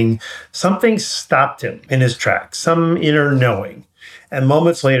moving, something stopped him in his tracks, some inner knowing. And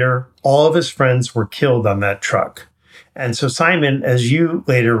moments later, all of his friends were killed on that truck. And so Simon, as you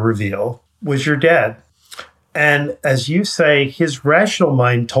later reveal, was your dad. And as you say, his rational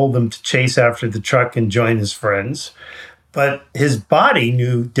mind told him to chase after the truck and join his friends, but his body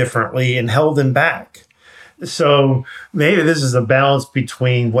knew differently and held him back. So maybe this is a balance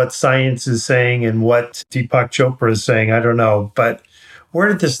between what science is saying and what Deepak Chopra is saying. I don't know. But where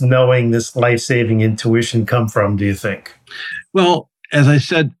did this knowing, this life-saving intuition come from, do you think? Well, as I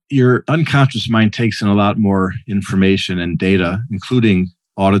said, your unconscious mind takes in a lot more information and data, including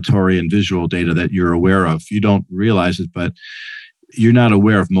auditory and visual data that you're aware of. You don't realize it, but you're not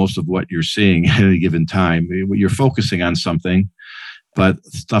aware of most of what you're seeing at any given time. You're focusing on something, but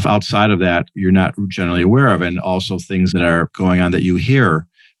stuff outside of that, you're not generally aware of. And also things that are going on that you hear.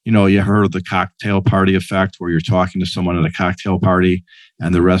 You know, you heard of the cocktail party effect where you're talking to someone at a cocktail party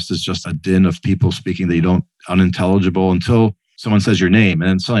and the rest is just a din of people speaking that you don't, unintelligible until someone says your name. And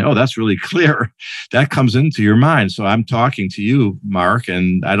then suddenly, oh, that's really clear. That comes into your mind. So I'm talking to you, Mark,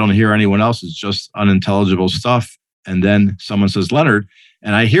 and I don't hear anyone else. It's just unintelligible stuff. And then someone says, Leonard,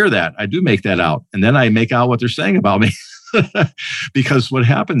 and I hear that. I do make that out. And then I make out what they're saying about me. Because what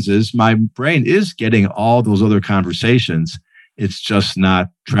happens is my brain is getting all those other conversations. It's just not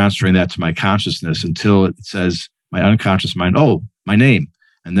transferring that to my consciousness until it says my unconscious mind, oh, my name.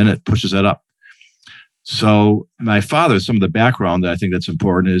 And then it pushes that up. So my father, some of the background that I think that's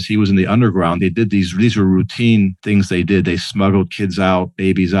important is he was in the underground. They did these were routine things they did. They smuggled kids out,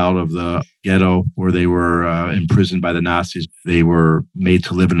 babies out of the ghetto where they were imprisoned by the Nazis. They were made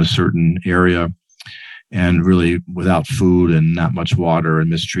to live in a certain area and really without food and not much water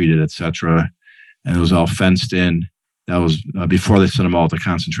and mistreated, etc. And it was all fenced in. That was before they sent them all to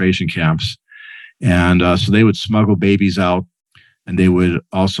concentration camps. And so they would smuggle babies out. And they would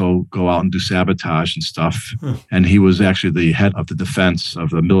also go out and do sabotage and stuff. And he was actually the head of the defense of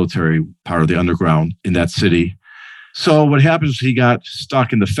the military part of the underground in that city. So what happened was he got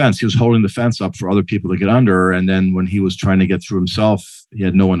stuck in the fence. He was holding the fence up for other people to get under. And then when he was trying to get through himself, he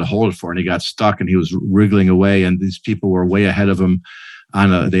had no one to hold it for. And he got stuck and he was wriggling away. And these people were way ahead of him.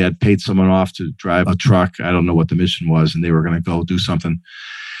 They had paid someone off to drive a truck. I don't know what the mission was. And they were going to go do something.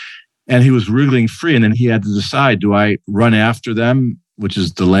 And he was wriggling free. And then he had to decide, do I run after them, which is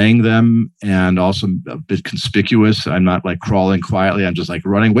delaying them and also a bit conspicuous? I'm not like crawling quietly. I'm just like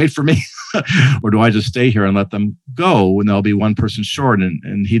running, wait for me. Or do I just stay here and let them go and there'll be one person short?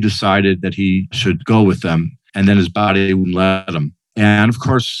 And he decided that he should go with them. And then his body wouldn't let him. And of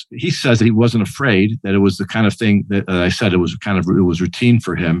course, he says that he wasn't afraid, that it was the kind of thing that I said, it was routine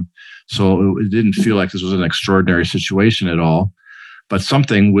for him. So it didn't feel like this was an extraordinary situation at all. But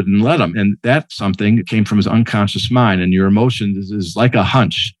something wouldn't let him. And that something came from his unconscious mind. And your emotions is like a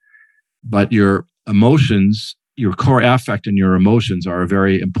hunch. But your emotions, your core affect and your emotions are a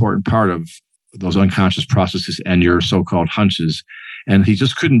very important part of those unconscious processes and your so-called hunches. And he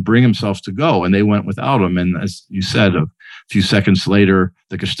just couldn't bring himself to go. And they went without him. And as you said, a few seconds later,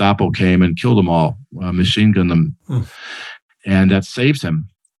 the Gestapo came and killed them all, machine gunned them. And that saved him.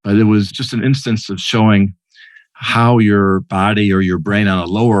 But it was just an instance of showing how your body or your brain on a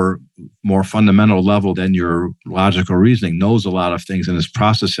lower, more fundamental level than your logical reasoning knows a lot of things and is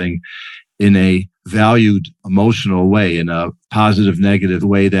processing in a valued emotional way, in a positive, negative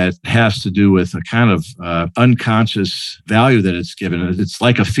way that has to do with a kind of unconscious value that it's given. It's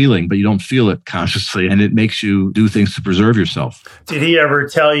like a feeling, but you don't feel it consciously, and it makes you do things to preserve yourself. Did he ever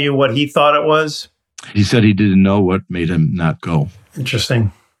tell you what he thought it was? He said he didn't know what made him not go.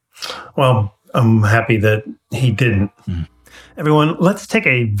 Interesting. Well, I'm happy that he didn't. Everyone, let's take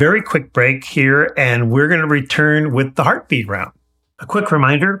a very quick break here, and we're going to return with the Heartbeat Round. A quick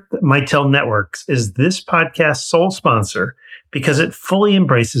reminder that Mitel Networks is this podcast's sole sponsor because it fully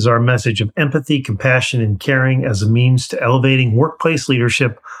embraces our message of empathy, compassion, and caring as a means to elevating workplace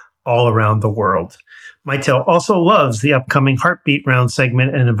leadership all around the world. Mitel also loves the upcoming Heartbeat Round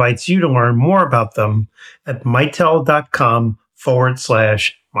segment and invites you to learn more about them at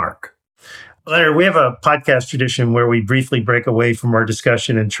mitel.com/Mark. Leonard, we have a podcast tradition where we briefly break away from our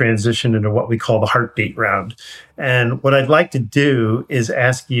discussion and transition into what we call the Heartbeat Round. And what I'd like to do is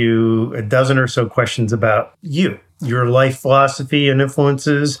ask you a dozen or so questions about you, your life philosophy and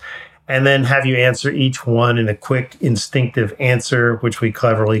influences, and then have you answer each one in a quick, instinctive answer, which we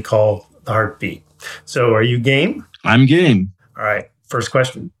cleverly call the heartbeat. So are you game? I'm game. All right. First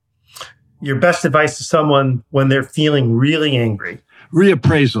question. Your best advice to someone when they're feeling really angry?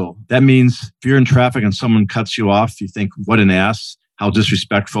 Reappraisal. That means if you're in traffic and someone cuts you off, you think, what an ass, how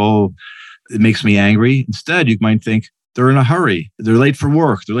disrespectful, it makes me angry. Instead, you might think, they're in a hurry, they're late for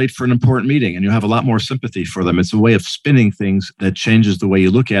work, they're late for an important meeting, and you have a lot more sympathy for them. It's a way of spinning things that changes the way you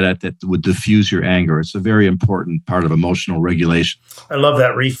look at it, that would diffuse your anger. It's a very important part of emotional regulation. I love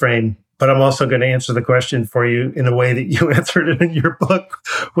that reframe. But I'm also going to answer the question for you in a way that you answered it in your book,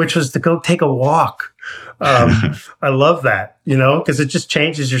 which was to go take a walk. I love that, because it just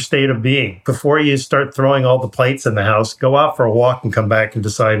changes your state of being. Before you start throwing all the plates in the house, go out for a walk and come back and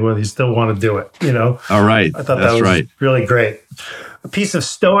decide whether you still want to do it, All right. I thought that was really great. A piece of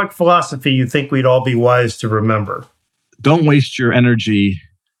Stoic philosophy you think we'd all be wise to remember. Don't waste your energy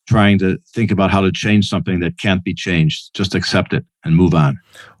trying to think about how to change something that can't be changed. Just accept it and move on.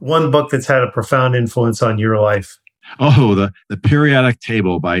 One book that's had a profound influence on your life. Oh, the Periodic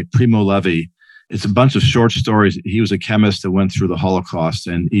Table by Primo Levi. It's a bunch of short stories. He was a chemist that went through the Holocaust,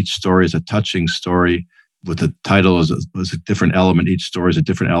 and each story is a touching story with the title as a different element. Each story is a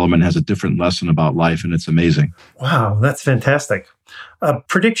different element, has a different lesson about life, and it's amazing. Wow, that's fantastic. A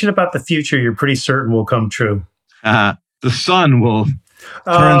prediction about the future you're pretty certain will come true. The sun will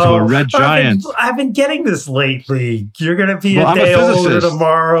turn into a red giant. I've been getting this lately. You're going to be Well, a day older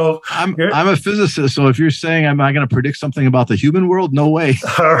tomorrow. I'm a physicist, so if you're saying, am I going to predict something about the human world? No way.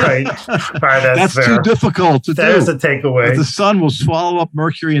 All right. That's fair. Too difficult to do. There's a takeaway. But the sun will swallow up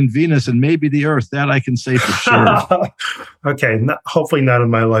Mercury and Venus and maybe the Earth. That I can say for sure. Okay. Hopefully not in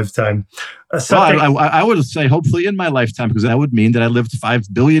my lifetime. I would say hopefully in my lifetime, because that would mean that I lived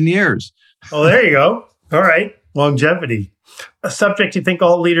 5 billion years. Oh, there you go. All right. Longevity. A subject you think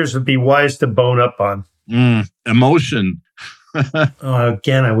all leaders would be wise to bone up on? Emotion.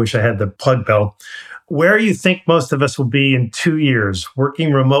 Again, I wish I had the plug bell. Where you think most of us will be in 2 years?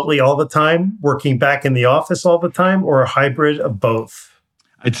 Working remotely all the time? Working back in the office all the time? Or a hybrid of both?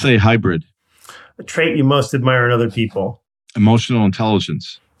 I'd say hybrid. A trait you most admire in other people? Emotional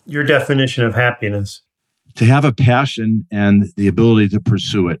intelligence. Your definition of happiness? To have a passion and the ability to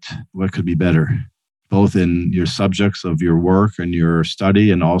pursue it. What could be better? Both in your subjects of your work and your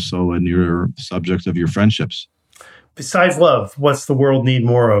study, and also in your subject of your friendships. Besides love, what's the world need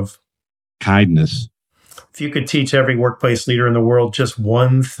more of? Kindness. If you could teach every workplace leader in the world just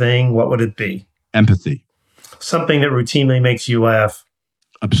one thing, what would it be? Empathy. Something that routinely makes you laugh.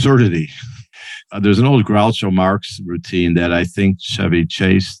 Absurdity. There's an old Groucho Marx routine that I think Chevy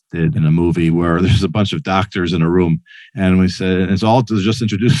Chase did in a movie where there's a bunch of doctors in a room, and we said, it's all just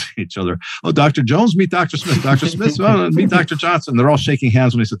introducing each other. Oh, Dr. Jones, meet Dr. Smith. Dr. Smith, meet Dr. Johnson. They're all shaking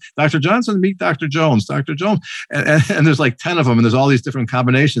hands when he says, Dr. Johnson, meet Dr. Jones. Dr. Jones. And there's like 10 of them, and there's all these different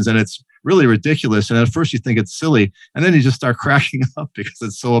combinations, and it's really ridiculous. And at first you think it's silly, and then you just start cracking up because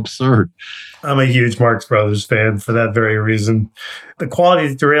it's so absurd. I'm a huge Marx Brothers fan for that very reason. The quality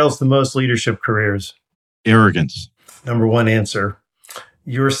that derails the most leadership careers? Arrogance. Number one answer.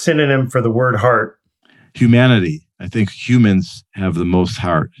 Your synonym for the word heart? Humanity. I think humans have the most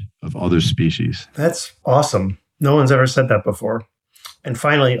heart of other species. That's awesome. No one's ever said that before. And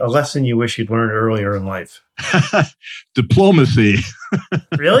finally, a lesson you wish you'd learned earlier in life? Diplomacy.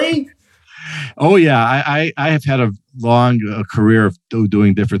 Really? Oh, yeah. I have had a long career of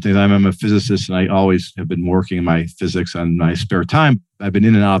doing different things. I'm a physicist, and I always have been working in my physics on my spare time. I've been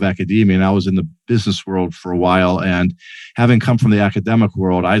in and out of academia, and I was in the business world for a while. And having come from the academic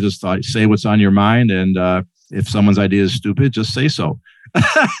world, I just thought, say what's on your mind. And if someone's idea is stupid, just say so.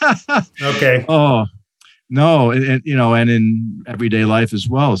 Okay. Oh, no. And in everyday life as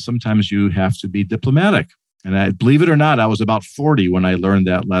well, sometimes you have to be diplomatic. And I believe it or not, I was about 40 when I learned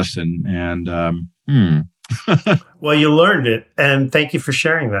that lesson. And Well, you learned it. And thank you for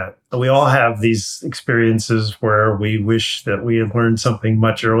sharing that. We all have these experiences where we wish that we had learned something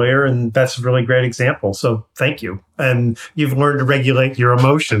much earlier. And that's a really great example. So thank you. And you've learned to regulate your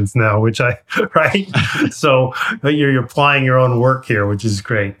emotions now, right? So you're applying your own work here, which is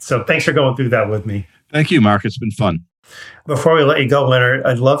great. So thanks for going through that with me. Thank you, Mark. It's been fun. Before we let you go, Leonard,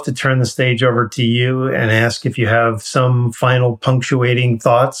 I'd love to turn the stage over to you and ask if you have some final punctuating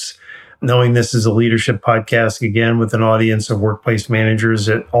thoughts, knowing this is a leadership podcast, again, with an audience of workplace managers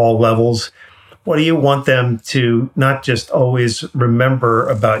at all levels. What do you want them to not just always remember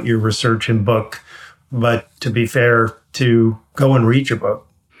about your research and book, but to be fair, to go and read your book?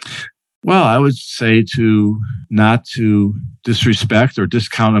 Well, I would say not to disrespect or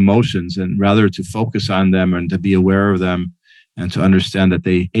discount emotions, and rather to focus on them and to be aware of them and to understand that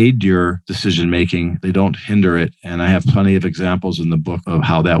they aid your decision-making. They don't hinder it. And I have plenty of examples in the book of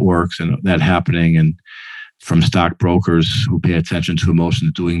how that works and that happening, and from stockbrokers who pay attention to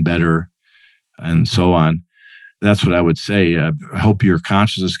emotions doing better and so on. That's what I would say. I hope your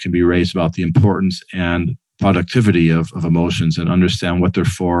consciousness can be raised about the importance and productivity of emotions, and understand what they're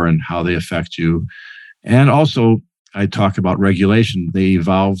for and how they affect you. And also, I talk about regulation. They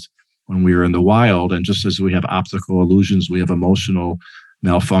evolved when we were in the wild. And just as we have optical illusions, we have emotional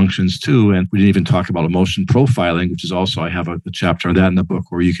malfunctions too. And we didn't even talk about emotion profiling, which is also, I have a chapter on that in the book,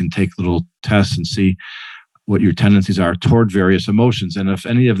 where you can take little tests and see what your tendencies are toward various emotions. And if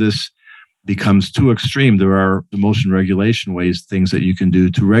any of this becomes too extreme, there are emotion regulation ways, things that you can do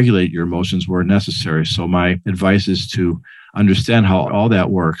to regulate your emotions where necessary. So my advice is to understand how all that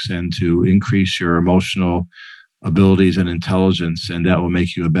works and to increase your emotional abilities and intelligence, and that will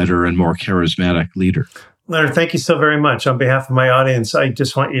make you a better and more charismatic leader. Leonard, thank you so very much. On behalf of my audience, I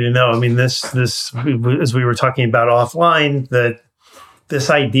just want you to know, this, as we were talking about offline, that this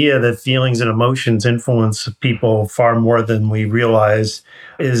idea that feelings and emotions influence people far more than we realize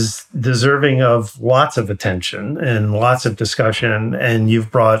is deserving of lots of attention and lots of discussion. And you've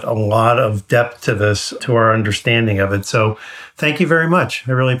brought a lot of depth to this, to our understanding of it. So thank you very much.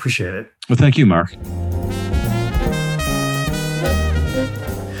 I really appreciate it. Well, thank you, Mark.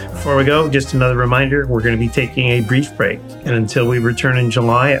 Before we go, just another reminder, we're going to be taking a brief break. And until we return in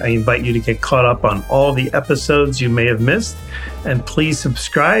July, I invite you to get caught up on all the episodes you may have missed. And please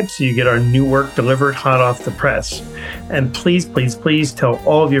subscribe so you get our new work delivered hot off the press. And please, please, please tell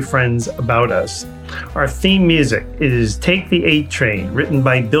all of your friends about us. Our theme music is Take the 8 Train, written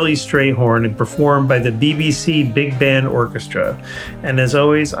by Billy Strayhorn and performed by the BBC Big Band Orchestra. And as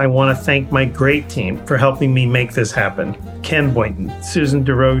always, I want to thank my great team for helping me make this happen. Ken Boynton, Susan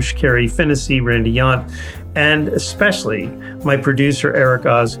DeRoche, Carrie Finnessy, Randy Yount, and especially my producer, Eric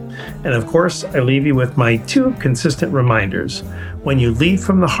Oz. And of course, I leave you with my 2 consistent reminders. When you lead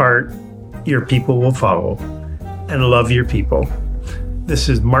from the heart, your people will follow. And love your people. This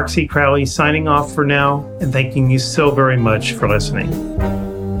is Mark C. Crowley signing off for now and thanking you so very much for listening.